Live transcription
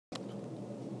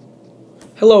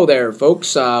Hello there,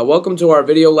 folks. Welcome to our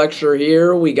video lecture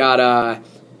here. We got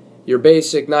your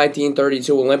basic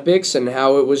 1932 Olympics and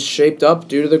how it was shaped up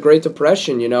due to the Great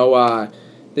Depression.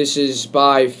 This is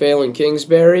by Phelan,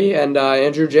 Kingsbery and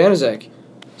Andrew Janiczek.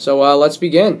 So let's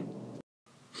begin.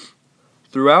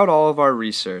 Throughout all of our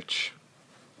research,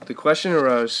 the question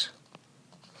arose,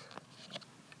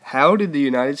 how did the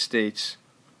United States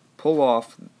pull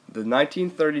off the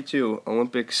 1932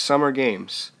 Olympic Summer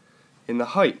Games in the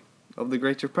height of the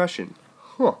Great Depression?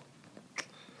 The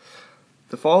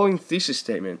following thesis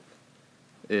statement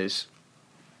is,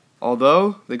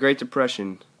 although the Great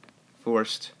Depression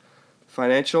forced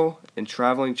financial and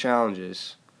traveling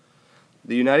challenges,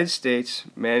 the United States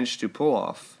managed to pull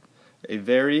off a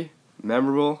very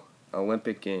memorable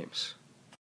Olympic Games.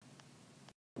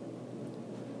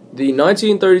 The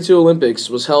 1932 Olympics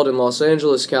was held in Los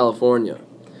Angeles, California.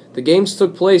 The Games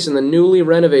took place in the newly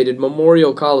renovated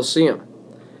Memorial Coliseum.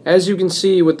 As you can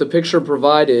see with the picture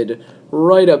provided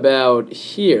right about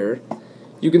here,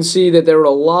 you can see that there were a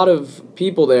lot of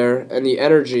people there, and the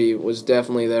energy was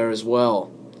definitely there as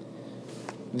well.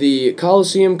 The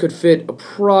Coliseum could fit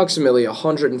approximately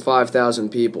 105,000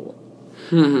 people.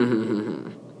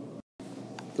 The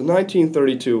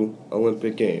 1932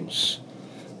 Olympic Games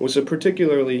was a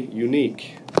particularly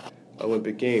unique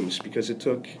Olympic Games because it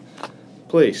took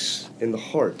place in the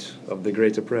heart of the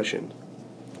Great Depression.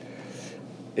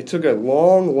 It took a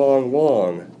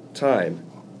long time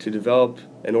to develop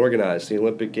and organize the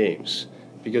Olympic Games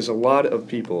because a lot of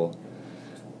people,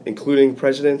 including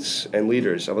presidents and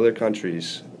leaders of other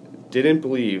countries, didn't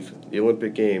believe the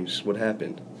Olympic Games would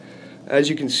happen. As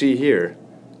you can see here,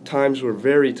 times were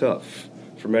very tough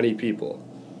for many people.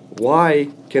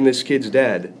 Why can this kid's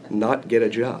dad not get a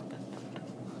job?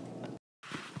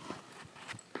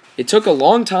 It took a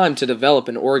long time to develop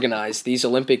and organize these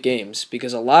Olympic Games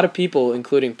because a lot of people,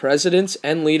 including presidents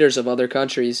and leaders of other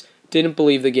countries, didn't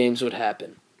believe the Games would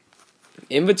happen.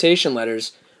 Invitation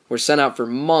letters were sent out for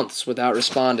months without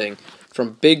responding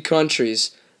from big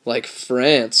countries like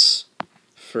France,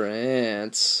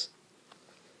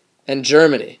 and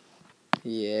Germany.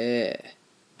 Yeah.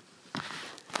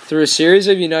 Through a series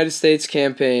of United States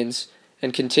campaigns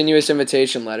and continuous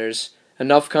invitation letters,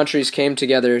 enough countries came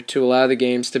together to allow the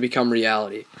Games to become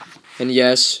reality. And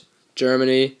yes,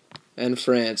 Germany and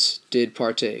France did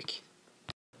partake.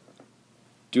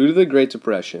 Due to the Great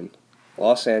Depression,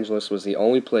 Los Angeles was the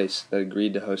only place that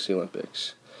agreed to host the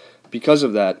Olympics. Because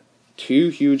of that, two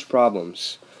huge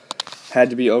problems had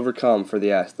to be overcome for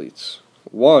the athletes.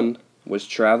 One was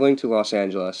traveling to Los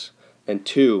Angeles, and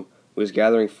two was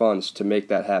gathering funds to make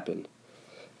that happen.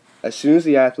 As soon as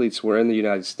the athletes were in the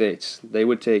United States, they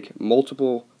would take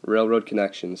multiple railroad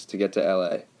connections to get to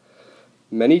LA.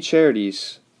 Many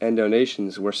charities and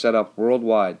donations were set up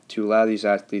worldwide to allow these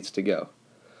athletes to go.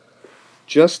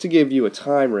 Just to give you a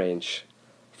time range,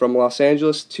 from Los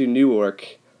Angeles to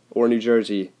Newark or New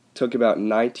Jersey took about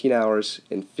 19 hours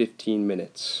and 15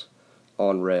 minutes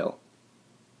on rail.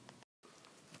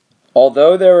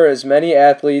 Although there were as many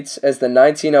athletes as the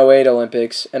 1908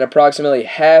 Olympics and approximately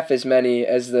half as many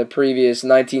as the previous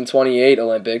 1928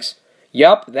 Olympics,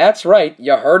 yup, that's right,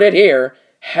 you heard it here,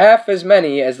 half as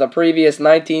many as the previous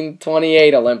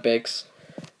 1928 Olympics,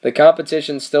 the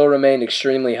competition still remained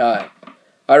extremely high.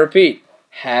 I repeat,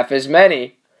 half as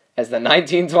many as the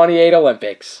 1928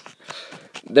 Olympics.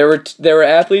 There were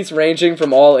athletes ranging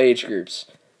from all age groups.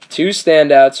 Two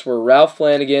standouts were Ralph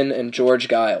Flanagan and George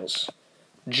Giles.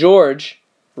 George,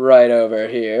 right over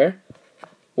here,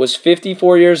 was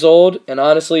 54 years old and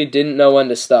honestly didn't know when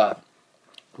to stop,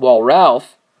 while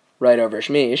Ralph, right over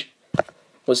Shmeesh,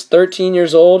 was 13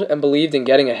 years old and believed in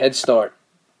getting a head start.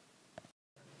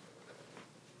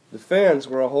 The fans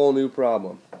were a whole new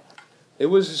problem. It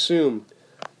was assumed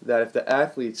that if the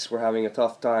athletes were having a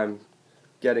tough time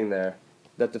getting there,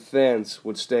 that the fans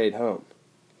would stay at home.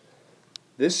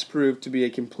 This proved to be a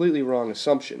completely wrong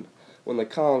assumption when the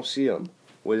Coliseum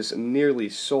was nearly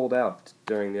sold out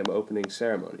during the opening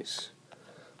ceremonies.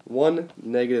 One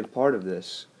negative part of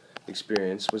this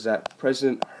experience was that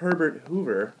President Herbert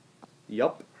Hoover,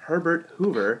 the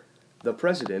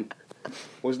president,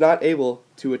 was not able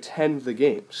to attend the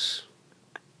Games.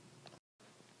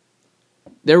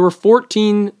 There were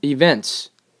 14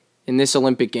 events in this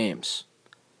Olympic Games.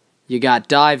 You got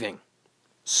diving,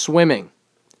 swimming,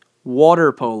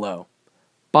 water polo,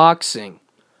 boxing,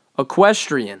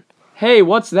 equestrian. Hey,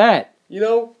 what's that?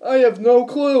 I have no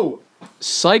clue.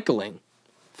 Cycling,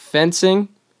 fencing,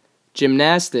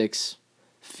 gymnastics,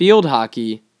 field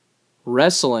hockey,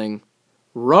 wrestling,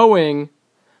 rowing,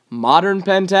 modern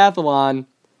pentathlon,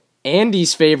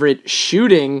 Andy's favorite,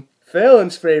 shooting,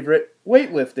 Phelan's favorite,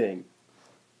 weightlifting.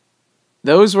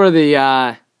 those were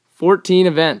the 14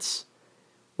 events.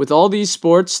 With all these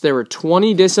sports, there were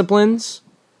 20 disciplines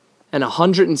and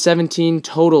 117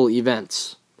 total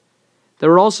events. There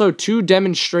were also 2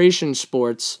 demonstration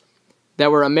sports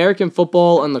that were American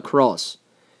football and lacrosse.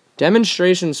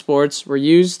 Demonstration sports were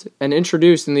used and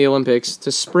introduced in the Olympics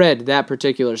to spread that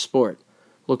particular sport.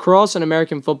 Lacrosse and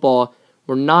American football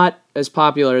were not as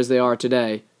popular as they are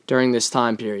today during this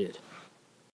time period.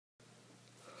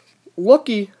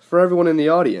 Lucky for everyone in the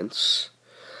audience,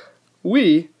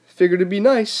 we figured it'd be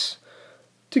nice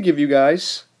to give you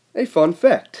guys a fun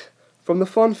fact from the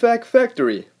Fun Fact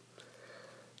Factory.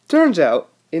 Turns out,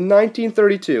 in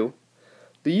 1932,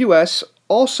 the U.S.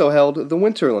 also held the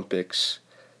Winter Olympics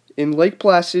in Lake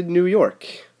Placid, New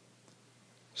York.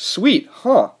 Sweet,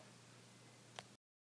 huh?